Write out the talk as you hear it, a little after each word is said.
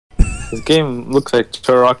This game looks like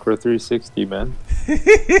Turok for 360, man.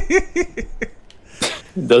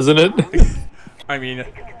 Doesn't it? I mean,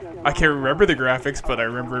 I can't remember the graphics, but I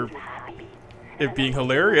remember it being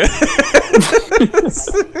hilarious.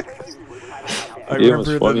 I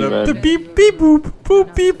remember funny, the beep beep boop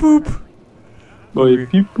boop beep boop. Oh, yeah,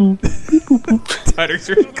 beep boop beep boop boop. Titers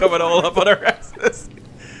are coming all up on our asses.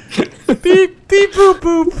 Beep beep boop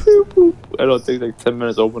boop boop boop. I don't take like 10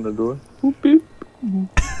 minutes to open the door. Boop beep.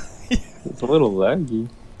 It's a little laggy.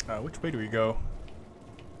 Which way do we go?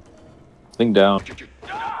 Think down. Oh,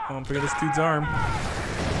 I'm picking this dude's arm.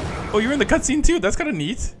 Oh, you're in the cutscene too? That's kind of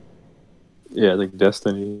neat. Yeah, like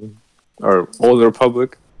Destiny. Or Old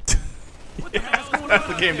Republic. Yeah, that's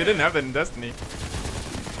the game. They didn't have that in Destiny.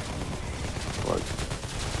 What?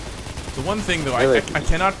 The one thing though, I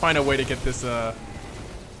cannot find a way to get this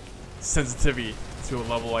sensitivity to a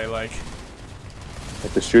level I like.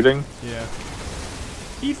 Like the shooting? Yeah.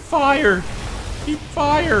 Eat fire! Eat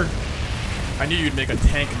fire! I knew you'd make a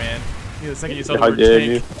tank, man. Yeah, the second you saw the word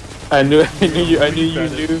tank. I knew you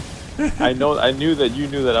knew. I knew that you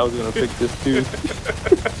knew that I was gonna pick this too.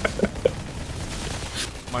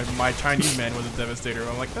 my Chinese man was a Devastator.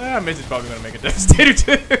 I'm like, Mitch is probably gonna make a Devastator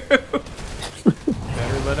too.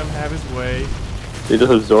 Better let him have his way. They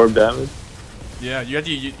just absorb damage. Yeah, you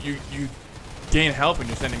gain health when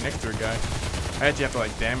you're standing next to a guy. I actually have to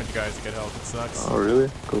like damage guys to get health. It sucks. Oh really?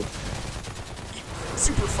 Cool.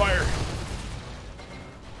 Super fire.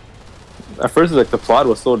 At first, like the plot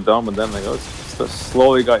was so dumb, and then like it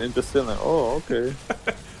slowly got interesting. Like, oh okay.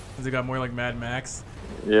 As it got more like Mad Max.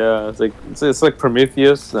 Yeah, it's like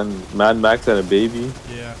Prometheus and Mad Max had a baby.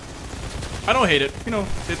 Yeah. I don't hate it. You know,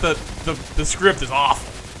 the script is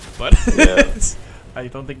off, but yeah. I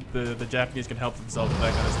don't think the Japanese can help themselves with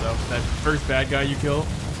that kind of stuff. That first bad guy you kill,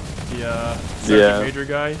 the Sergeant Major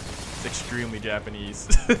guy, is extremely Japanese.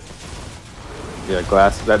 Yeah,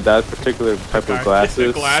 glasses. That particular type of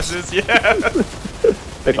glasses. Glasses, yeah.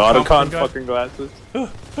 Like Otacon fucking glasses.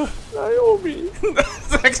 Naomi.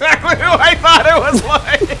 That's exactly who I thought it was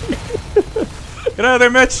like. Get out of there,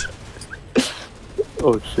 Mitch.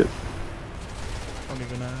 Oh shit.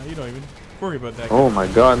 You don't even worry about that. Oh my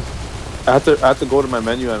god. I had to go to my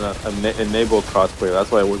menu and enable crossplay.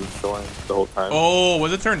 That's why I wasn't showing the whole time. Oh,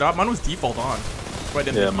 was it turned off? Mine was default on.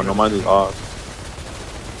 Yeah, mine was off.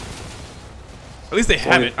 At least they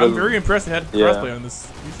have it. I'm very impressed they had crossplay on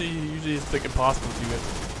this. Usually it's like impossible to do it.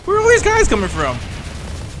 Where are all these guys coming from?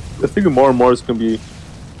 I think more and more is gonna be a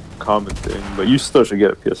common thing, but you still should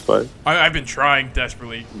get a PS5. I've been trying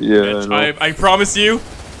desperately. Yeah, I promise you,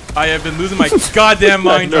 I have been losing my goddamn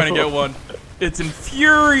mind trying to get one. It's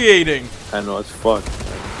infuriating. I know, it's fucked.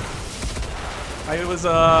 I was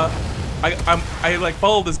I like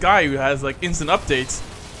followed this guy who has like instant updates,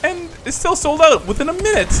 and it's still sold out within a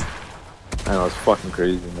minute. I know, it's fucking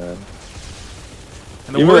crazy, man.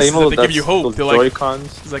 And the worst is that they give you hope. They're like,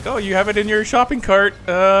 Joy-Cons. it's like, oh, you have it in your shopping cart.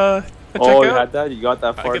 Oh, you had that? You got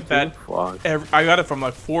that far I get that. Fuck. I got it from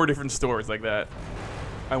like 4 different stores like that.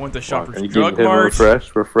 I went to Shoppers and you Drug Mart.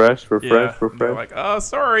 refresh. Yeah. They're like, oh,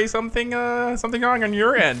 sorry, something wrong on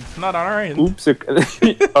your end, not on our end. Oops,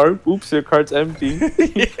 your cart's empty.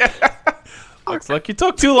 Yeah. Looks like you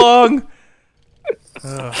took too long.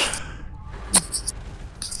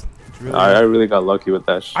 Really, I really got lucky with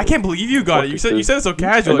that shit. I can't believe you got it. You said it so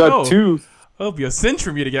casual. I got 2. It'll be a cinch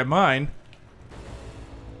for me to get mine.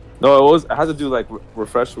 No, I had to do like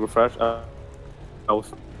refresh. I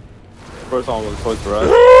was first one was Toys R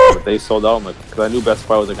Us, but they sold out. Like, cause I knew Best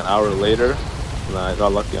Buy was like an hour later, and I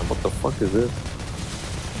got lucky. I'm what the fuck is this?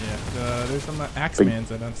 Yeah, there's some Axemans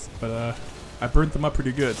in us, but I burnt them up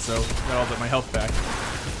pretty good, so got all my health back.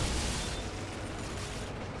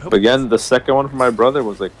 But again, the second one for my brother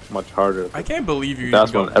was like much harder. I can't believe you.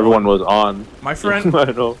 That's when everyone was on. My friend, I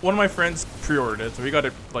know. One of my friends pre-ordered it, so he got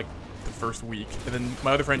it like the first week, and then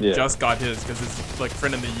my other friend just got his because his like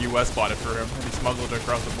friend in the U.S. bought it for him, and he smuggled it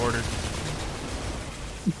across the border.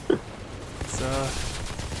 It's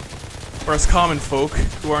for us common folk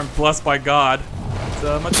who aren't blessed by God, it's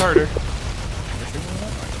much harder.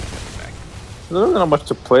 There's not much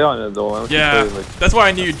to play on it though. Yeah, play, like, that's why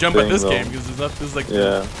I knew you'd jump at this game, because this is like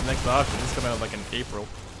the next option. This is coming out like in April.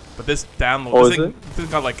 But this download, this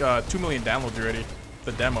got like 2 million downloads already.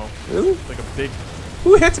 The demo. Really? It's like a big.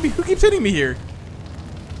 Who hits me? Who keeps hitting me here?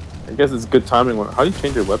 I guess it's good timing. How do you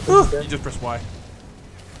change your weapon? You just press Y.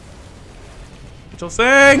 Mitchell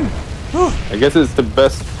Singh! I guess it's the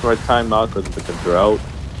best right time now because it's like a drought.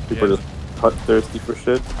 People are just thirsty for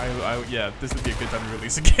shit. Yeah, this would be a good time to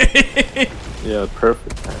release a game. Yeah,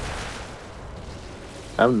 perfect.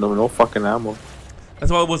 I have no fucking ammo.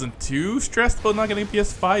 That's why I wasn't too stressed about not getting a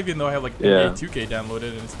PS5, even though I have like NBA 2K downloaded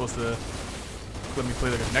and it's supposed to let me play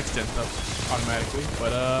like a next gen stuff automatically.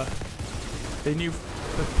 But they knew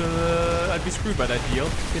that I'd be screwed by that deal.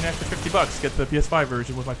 Pay an extra $50, get the PS5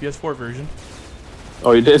 version with my PS4 version.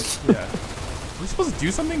 Oh, you did? Yeah. Are we supposed to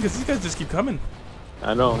do something? Because these guys just keep coming.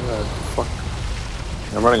 I know. Yeah. Fuck.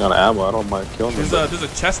 I'm running out of ammo. I don't mind killing them. There's a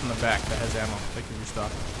chest in the back that has ammo. They can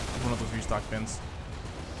restock. One of those restock bins.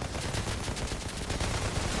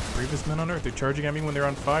 Bravest men on earth. They're charging at me when they're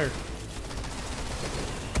on fire.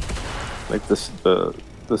 Like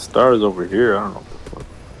the stars over here. I don't know.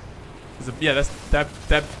 Yeah,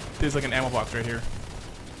 there's like an ammo box right here.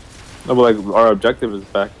 No, but like our objective is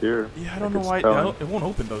back here. Yeah, I don't know why it won't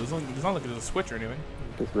open though. It's not like there's a switch or anything.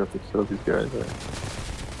 I guess we have to kill these guys. Right?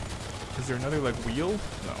 Is there another like wheel?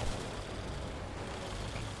 No.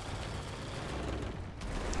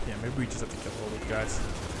 Yeah, maybe we just have to kill all these guys.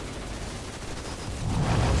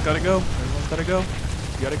 Everyone's gotta go. Everyone's gotta go.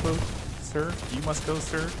 You gotta go, sir. You must go,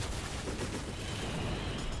 sir.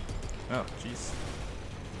 Oh, jeez.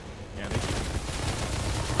 Yeah, they keep.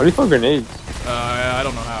 How do you throw grenades? I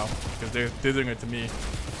don't know how, because they're doing it to me.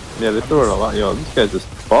 Yeah, they throw it a lot. Yo, these guys just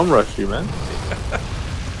bomb rush you, man.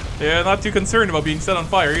 Yeah, not too concerned about being set on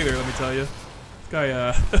fire either, let me tell you. This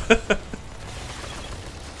guy,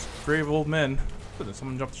 brave old men. Oh,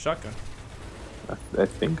 someone dropped a shotgun. I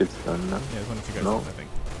think it's done now. Yeah, there's one of you guys, I think.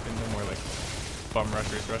 And no more like bomb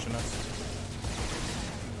rushers rushing us.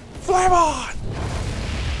 Flame on!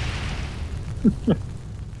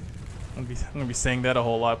 I'm gonna be saying that a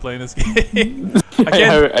whole lot playing this game.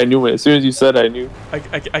 I knew it. As soon as you said, I knew.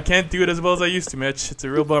 I can't do it as well as I used to, Mitch. It's a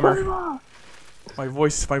real bummer. My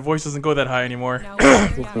voice doesn't go that high anymore.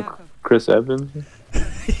 Chris Evans.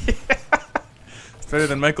 It's better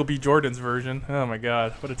than Michael B. Jordan's version. Oh my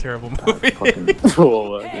god, what a terrible movie.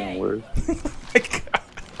 Oh, that didn't work.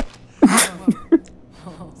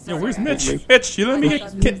 Yo, where's Mitch? Mitch, you let me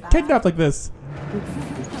get kidnapped like this.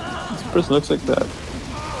 This person looks like that.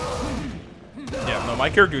 Yeah, no, my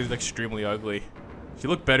character is extremely ugly. She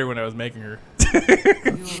looked better when I was making her.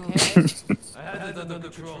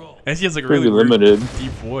 And she has like a really limited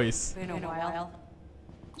deep voice.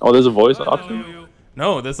 Oh, there's a voice option?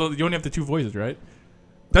 No, you only have the 2 voices, right?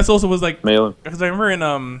 That's also was like male. Because I remember in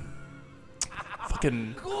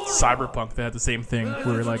fucking Cyberpunk they had the same thing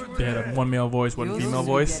where like they had one male voice, one female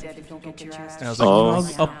voice. And I was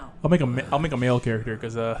like, I'll make a male character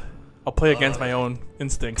because I'll play against my own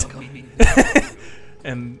instincts.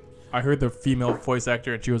 And I heard the female voice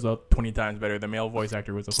actor and she was about 20 times better. The male voice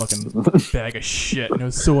actor was a fucking bag of shit, and it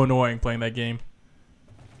was so annoying playing that game.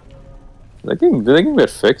 Did that game get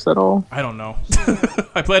fixed at all? I don't know.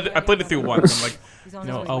 I played it through once. I'm like,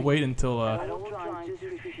 you know, I'll wait until oh,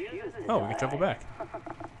 we can travel back.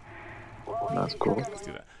 That's cool. Let's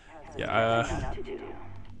do that. Yeah,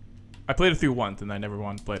 I played it through once and I never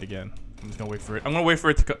wanted to play it again. I'm just gonna wait for it. I'm gonna wait for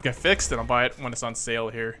it to get fixed and I'll buy it when it's on sale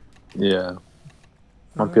here. Yeah.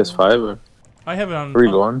 On PS5 or? I have it on. Where are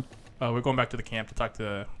you going? We're going back to the camp to talk to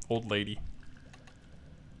the old lady.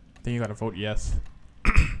 Then you gotta vote yes.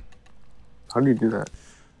 How do you do that?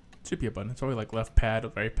 Should be a button. It's probably like left pad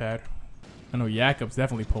or right pad. I know Jakob's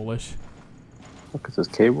definitely Polish. Look, it says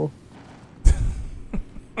cable.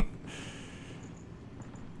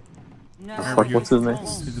 Fuck, what's his name?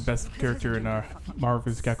 He's the best character in Marvel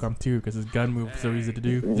vs. Capcom 2 because his gun moves so easy to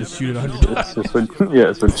do. Yeah. Just shoot it 100 times.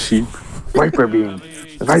 Yeah, so cheap. Viper beam.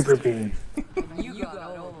 Viper beam.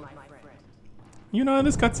 You're not in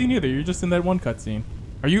this cutscene either. You're just in that one cutscene.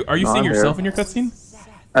 Are you seeing yourself in your cutscene?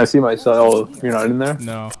 I see myself. Oh, you're not in there?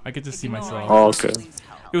 No, I could just see myself. Oh, okay.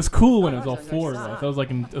 It was cool when it was all 4. Like, that was like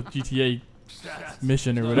in a GTA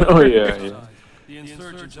mission or whatever. Oh yeah.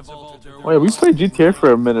 Oh yeah, we played GTA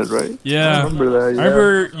for a minute, right? Yeah. I remember that. Yeah. I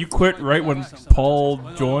remember you quit right when Paul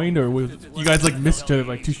joined, or you guys like missed each other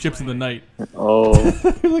like 2 ships in the night. Oh.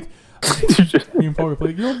 You're like, me and Paul were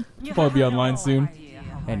playing. You'll probably be online soon,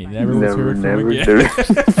 and he never was heard from again.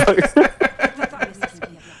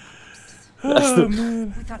 Oh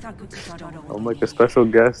man. I'm like a special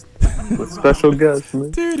guest. A special guest,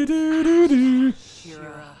 man.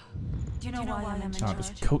 Oh,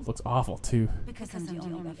 this coat looks awful too. Because I'm the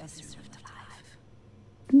only officer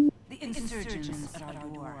alive. The insurgents are at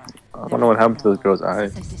war. I don't know what happened to this girl's eye.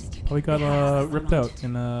 Oh, he got ripped out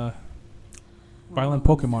in a violent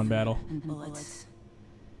Pokemon battle.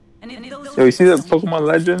 Yo, you see that Pokemon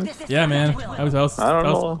Legend? Yeah, man. I was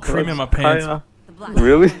creaming my pants.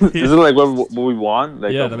 Really? Is it like what we want?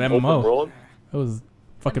 Like yeah, the MMO. It was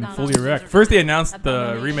fucking fully wrecked. First they announced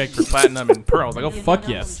the remake for Platinum and Pearl. I was like, oh fuck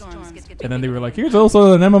yes. And then they were like, here's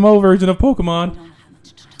also an MMO version of Pokemon.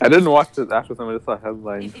 I didn't watch it after somebody saw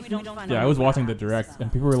headlines. Yeah, I was watching the direct,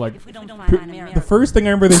 and people were like, the first thing I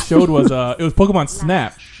remember they showed was it was Pokemon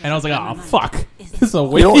Snap, and I was like, oh fuck, this is a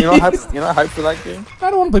waste. You're not hyped for that game? I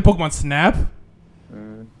don't want to play Pokemon Snap.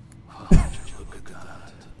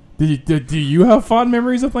 Do you have fond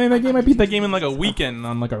memories of playing that game? I beat that game in like a weekend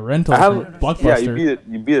on like a rental. Blockbuster. Yeah,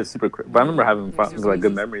 you beat it super quick. But I remember having like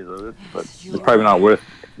good memories of it. But it's probably not worth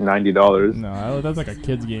 $90. No, that's like a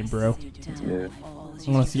kid's game, bro. Yeah.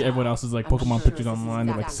 I want to see everyone else's like Pokemon pictures online.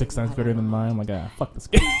 They're like 6 times better than mine. I'm like, fuck this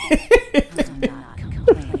game.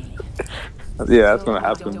 Yeah, that's gonna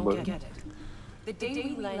happen.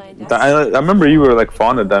 But I remember you were like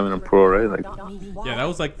fond of Diamond and Pearl, right? Like, yeah, that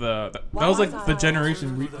was like the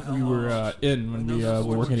generation we were in when we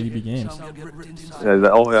were working at EB Games. Yeah,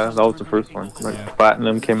 that was the first one. Like, yeah.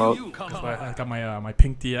 Platinum came out. I got my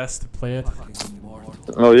Pink DS to play it.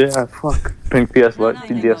 Oh yeah, fuck. Pink DS Lite,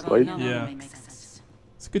 DS Lite. Yeah,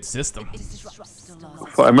 it's a good system.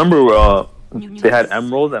 I remember they had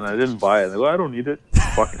Emerald and I didn't buy it. Like, well, I don't need it.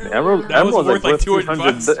 Fucking Emerald. That was Emerald's worth like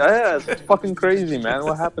 $200. Yeah, it's fucking crazy, man.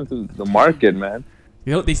 What happened to the market, man?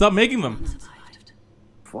 They stopped making them.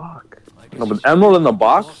 Fuck. No, but Emerald in the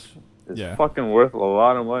box is yeah. fucking worth a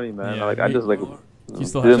lot of money, man. Yeah, like I just like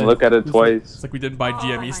didn't look at it twice. It's like we didn't buy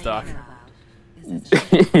GME stock.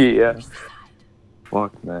 Yeah.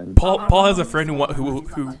 Fuck, man. Paul has a friend who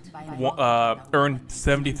earned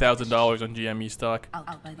 $70,000 on GME stock.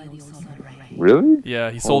 Really? Yeah,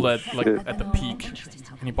 he sold at the peak,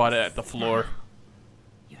 and he bought it at the floor.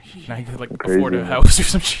 Now he could like afford a house or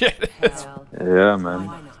some shit. Yeah,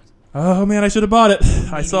 man. Oh man, I should have bought it.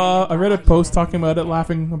 I read a post talking about it,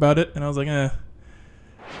 laughing about it, and I was like, eh.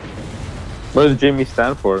 What does GME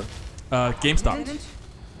stand for? GameStop.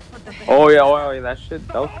 Oh yeah, that shit.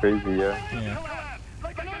 That was crazy, yeah.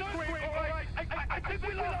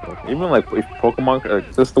 Even like if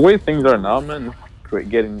Pokemon, just the way things are now, man.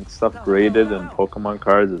 Getting stuff graded and Pokemon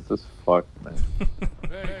cards is just fucked, man.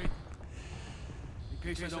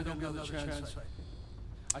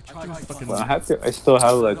 Well, I still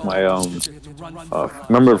have like my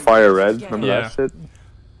remember Fire Red? Remember that shit?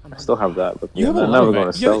 I still have that, but I'm never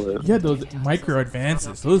gonna sell it. Yeah, those micro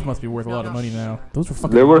advances. Those must be worth a lot of money now. Those were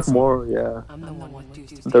fucking. They're worth more, yeah.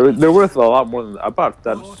 They're worth a lot more than I bought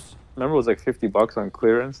that. Remember, it was like $50 on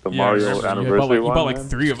clearance. The Mario anniversary one. You bought like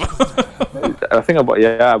 3 of them. I think I bought.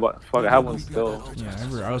 Yeah, I bought. Fuck, I have one still. Yeah, I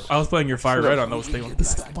remember. I was playing your Fire Red on those things. Like,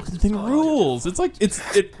 this fucking thing rules. It's like it's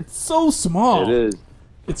so small. It is.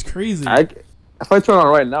 It's crazy. If I turn on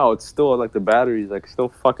right now, it's still like the battery's like still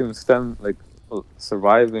fucking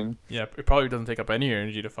surviving. Yeah, it probably doesn't take up any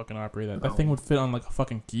energy to fucking operate that. That thing would fit on like a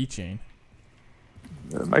fucking keychain.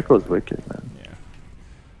 Yeah, the micro's wicked, man. Yeah.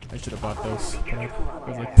 I should have bought those.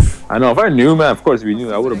 I know, if I knew, man, of course, if you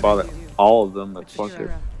knew, I would have bought all of them. Like, fuck it.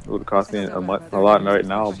 It would have cost me a lot right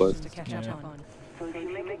now, but. Yeah.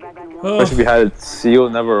 Especially if you had it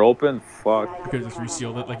sealed, never opened, fuck. You could have just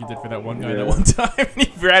resealed it like you did for that one guy that one time, and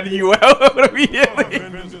he ratted you out immediately.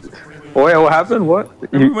 Oh, yeah, what happened? What?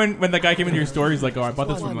 Remember when that guy came into your store, he's like, oh, I bought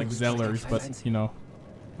this from like Zellers, but, you know.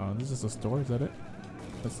 Oh, this is a store, is that it?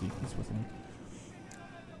 Let's see, this wasn't it.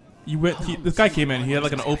 This guy came in. He had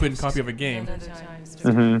like an open copy of a game,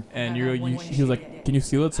 and he was like, "Can you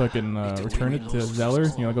seal it so I can return it to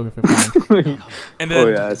Zellers?" And you're like, "Okay, fine." And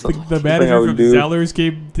then the manager from Zellers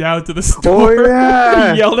came down to the store. Oh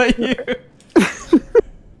yeah, he yelled at you.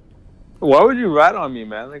 Why would you rat on me,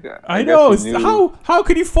 man? Like, I know. How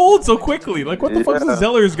could he fold so quickly? Like, what the fuck is the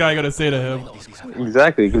Zellers guy gonna say to him?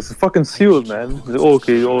 Exactly, because it's fucking sealed, man. He's like,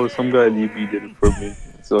 okay, some guy at EB did it for me.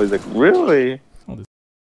 So he's like, really?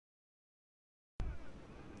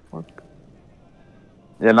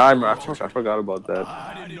 Yeah, now I forgot about that.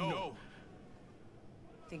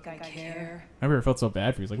 Think I care? I never felt so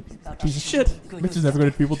bad for you. He's like, piece of shit. Mitch is never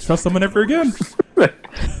going to be able to trust someone ever again.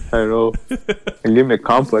 I know. And gave me a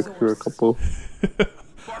complex for a couple.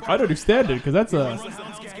 I don't understand it, because that's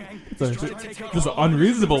just an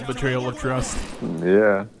unreasonable betrayal of trust.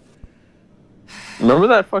 Yeah. Remember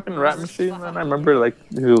that fucking rat machine, man? I remember, like,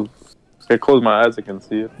 I close my eyes, I can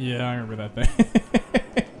see it. Yeah, I remember that thing.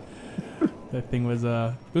 That thing was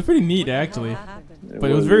it was pretty neat actually,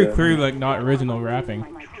 but it was very clearly like not original wrapping.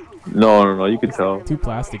 No, you could tell. Too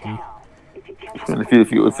plasticky. And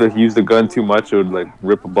if you use the gun too much, it would like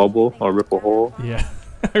rip a bubble or rip a hole. Yeah,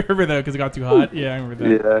 I remember that because it got too hot. Yeah, I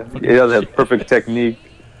remember that. Yeah, it doesn't have perfect technique.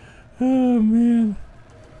 Oh man.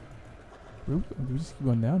 Do we just keep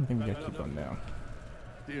going down? I think we gotta keep going down.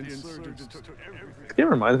 This game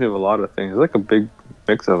reminds me of a lot of things. It's like a big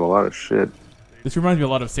mix of a lot of shit. This reminds me a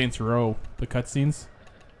lot of Saints Row, the cutscenes.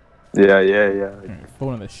 Yeah. Right,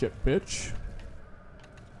 phone on the ship, bitch.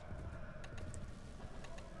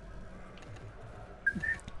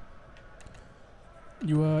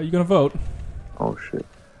 You gonna vote? Oh shit.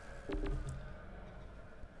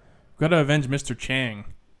 Gotta avenge Mr. Chang.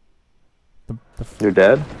 You're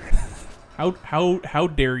dead? How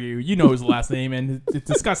dare you? You know his last name, and it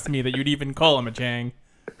disgusts me that you'd even call him a Chang.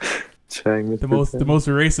 Chang. The most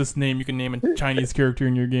racist name you can name a Chinese character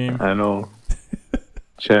in your game. I know.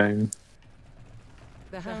 Chang.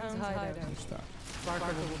 The hound's hideout. Barker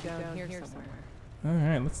will be down here somewhere. All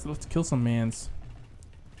right, let's kill some mans.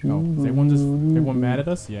 Oh, is everyone mad at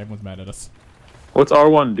us? Yeah, everyone's mad at us. What's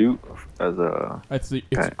R1 do as a?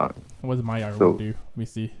 What does my R1 do? Let me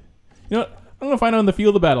see. You know what? I'm gonna find out in the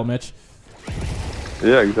field of battle, Mitch.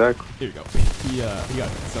 Yeah, exactly. Here we go. He got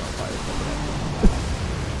set on fire.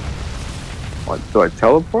 What? Do I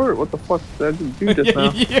teleport? What the fuck did I do just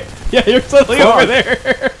now? Yeah, you're suddenly over there.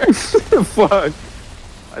 Fuck.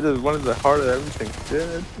 I just wanted the heart of everything.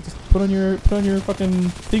 Shit. Just put on your fucking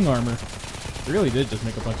thing armor. You really did just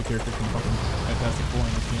make a bunch of characters from fucking Fantastic Four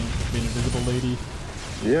in this game. Just be an invisible lady.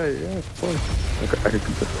 Yeah, of course.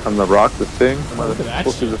 I'm the Rock, the Thing. Look at that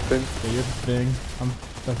shit. The Thing. Yeah, you're the Thing. I'm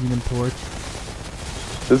the Human Torch.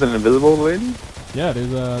 There's an invisible lady? Yeah,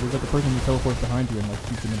 there's like a person who teleports behind you and like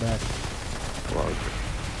shoots in the back. Wow.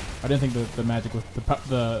 I didn't think the magic was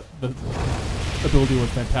the ability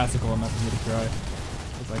was fantastical enough for me to try.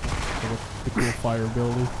 It's like the cool fire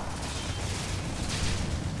ability.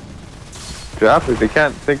 Graphics, they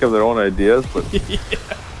can't think of their own ideas, but they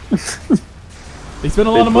spend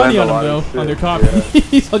a lot of money on them though, on their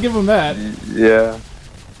copies. Yeah. I'll give them that. Yeah.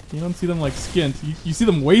 You don't see them like skint. You see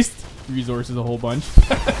them waste resources a whole bunch.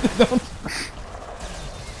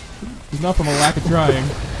 It's not from a lack of trying.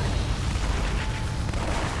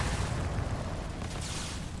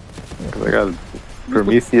 I got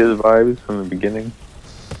Prometheus vibes from the beginning.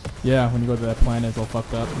 Yeah, when you go to that planet, it's all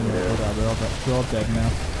fucked up. And they're all dead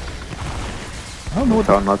now. I don't know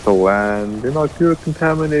what not to land. You're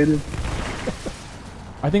contaminated.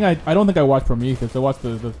 I don't think I watched Prometheus. I watched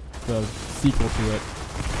the sequel to it.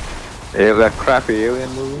 Yeah, that crappy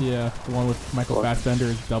alien movie? Yeah, the one with Michael Fassbender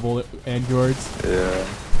as double androids. Yeah.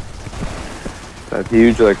 That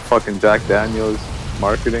huge, like, fucking Jack Daniels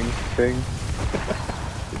marketing thing.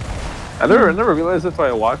 I never realized that's why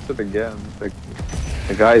I watched it again. Like,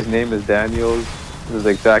 the guy's name is Daniels. There's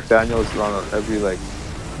like Jack Daniels on every, like,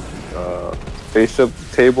 spaceship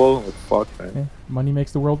table. Like, fuck, man. Yeah, money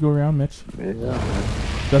makes the world go round, Mitch. Yeah, man.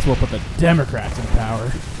 That's what put the Democrats in power.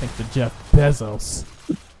 Thanks to Jeff Bezos.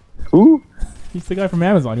 Who? He's the guy from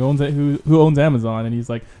Amazon who owns Amazon, and he's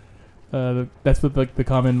like, that's what like the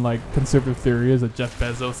common like conservative theory is, that Jeff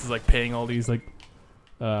Bezos is like paying all these like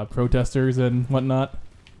protesters and whatnot.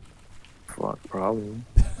 Fuck, probably.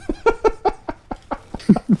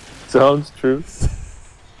 Sounds true.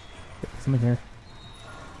 Something here.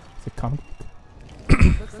 It's a comic.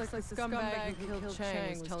 Looks like the scumbag who killed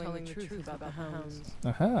Chang was telling the truth about the hounds.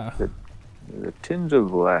 Aha. The tinge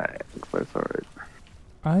of lag. That's alright.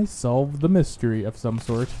 I solved the mystery of some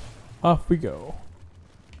sort. Off we go.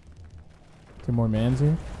 Is there more mans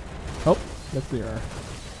here? Oh, yes there are.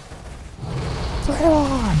 Play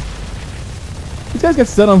on! These guys get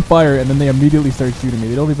set on fire and then they immediately start shooting me.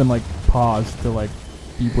 They don't even like pause to like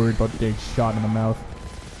be worried about getting shot in the mouth.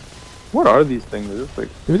 What are these things? They're just like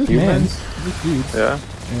they're just humans? They're just dudes. Yeah?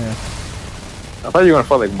 Yeah. I thought you were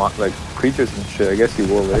gonna fight like creatures and shit. I guess you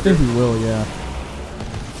will later. I think we will, yeah.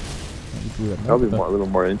 That'll be a little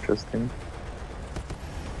more interesting.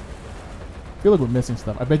 I feel like we're missing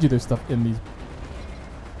stuff. I bet you there's stuff in these.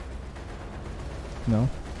 No?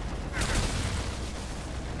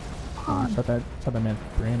 Shut that man's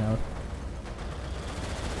brain out.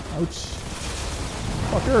 Ouch.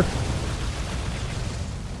 Fucker.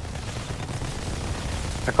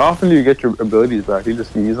 Like, how often do you get your abilities back? You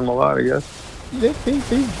just use them a lot, I guess? They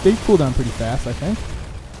cool down pretty fast, I think.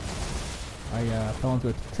 I fell into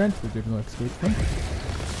a trench that there's no escape from.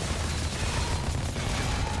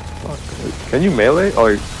 Fuck. Can you melee? Oh,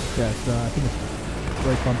 yeah, it's, I think it's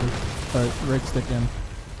right bumper, right stick in.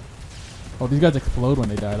 Oh, these guys explode when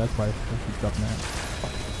they die. That's why they keep dropping that.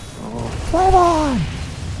 Oh. Drive on!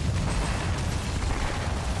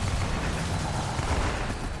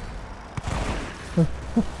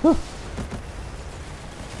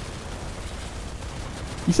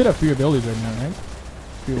 You should have 3 abilities right now, right?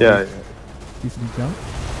 Yeah. Do some jump.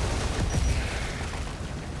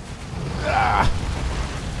 Yeah,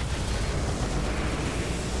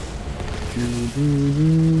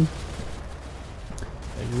 you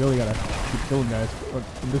really gotta keep killing guys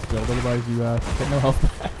in this build, otherwise you get no health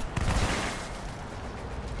back.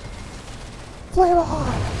 Flame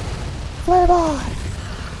on! Flame on!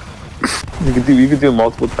 You could do it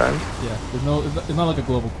multiple times. Yeah, it's not like a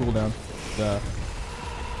global cooldown.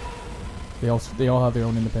 They all have their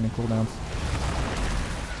own independent cooldowns.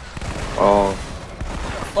 Oh.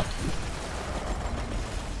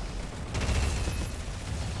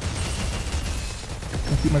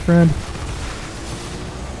 Thank you, my friend.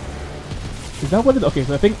 Is that what it is? Okay,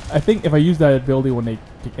 so I think if I use that ability when they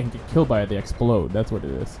get killed by it, they explode. That's what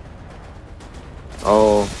it is.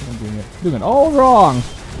 Oh. I'm doing it all wrong.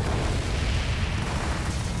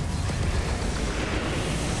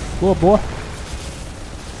 Cool, boy.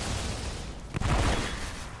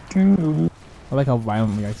 I like how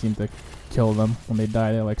violently I seem to kill them when they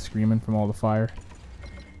die. They're like screaming from all the fire.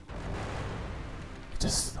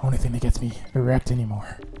 Just the only thing that gets me erect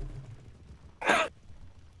anymore.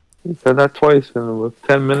 You said that twice in a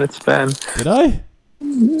 10-minute span. Did I?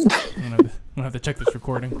 I'm gonna have to check this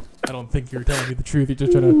recording. I don't think you're telling me the truth. You're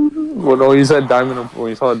just trying to. Well, no, you said Diamond and when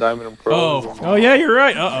you saw the Diamond and Pro. Oh yeah, you're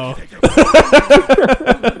right.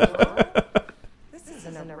 This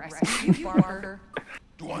isn't an arrest, Barker.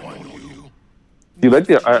 You like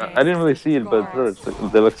the? I didn't really see it, but it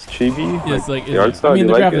looks chibi. Yeah, it's like the art style. I mean,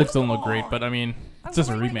 the like graphics it? don't look great, but I mean, it's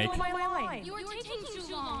just a remake. You were taking too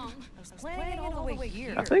long. I was playing it all the way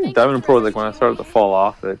here. I think Diamond and Pro was like when I started to fall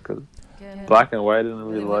off it because Black and White I didn't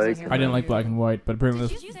really like. I didn't like Black and White, but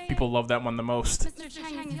apparently people love that one the most.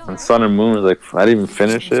 And Sun and Moon was like I didn't even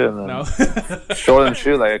finish it. And then No. Sword and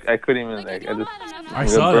Shield, like I couldn't even like I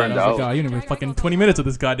saw that. I was like, oh, you never fucking 20 minutes of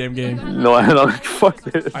this goddamn game. No, I don't like fuck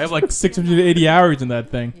this. I have like 680 hours in that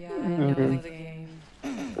thing. Yeah, I know the game.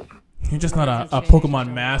 You're just not a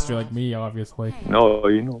Pokemon master like me, obviously. No,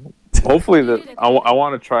 you know. Hopefully I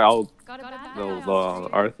want to try out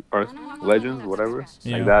the Arth Legends, whatever,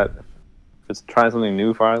 Yeah. like that. Just trying something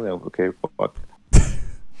new finally. I'm okay, fuck.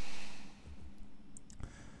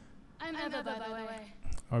 I'm Eva, by the way.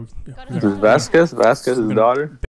 Oh, This is Vasquez's daughter.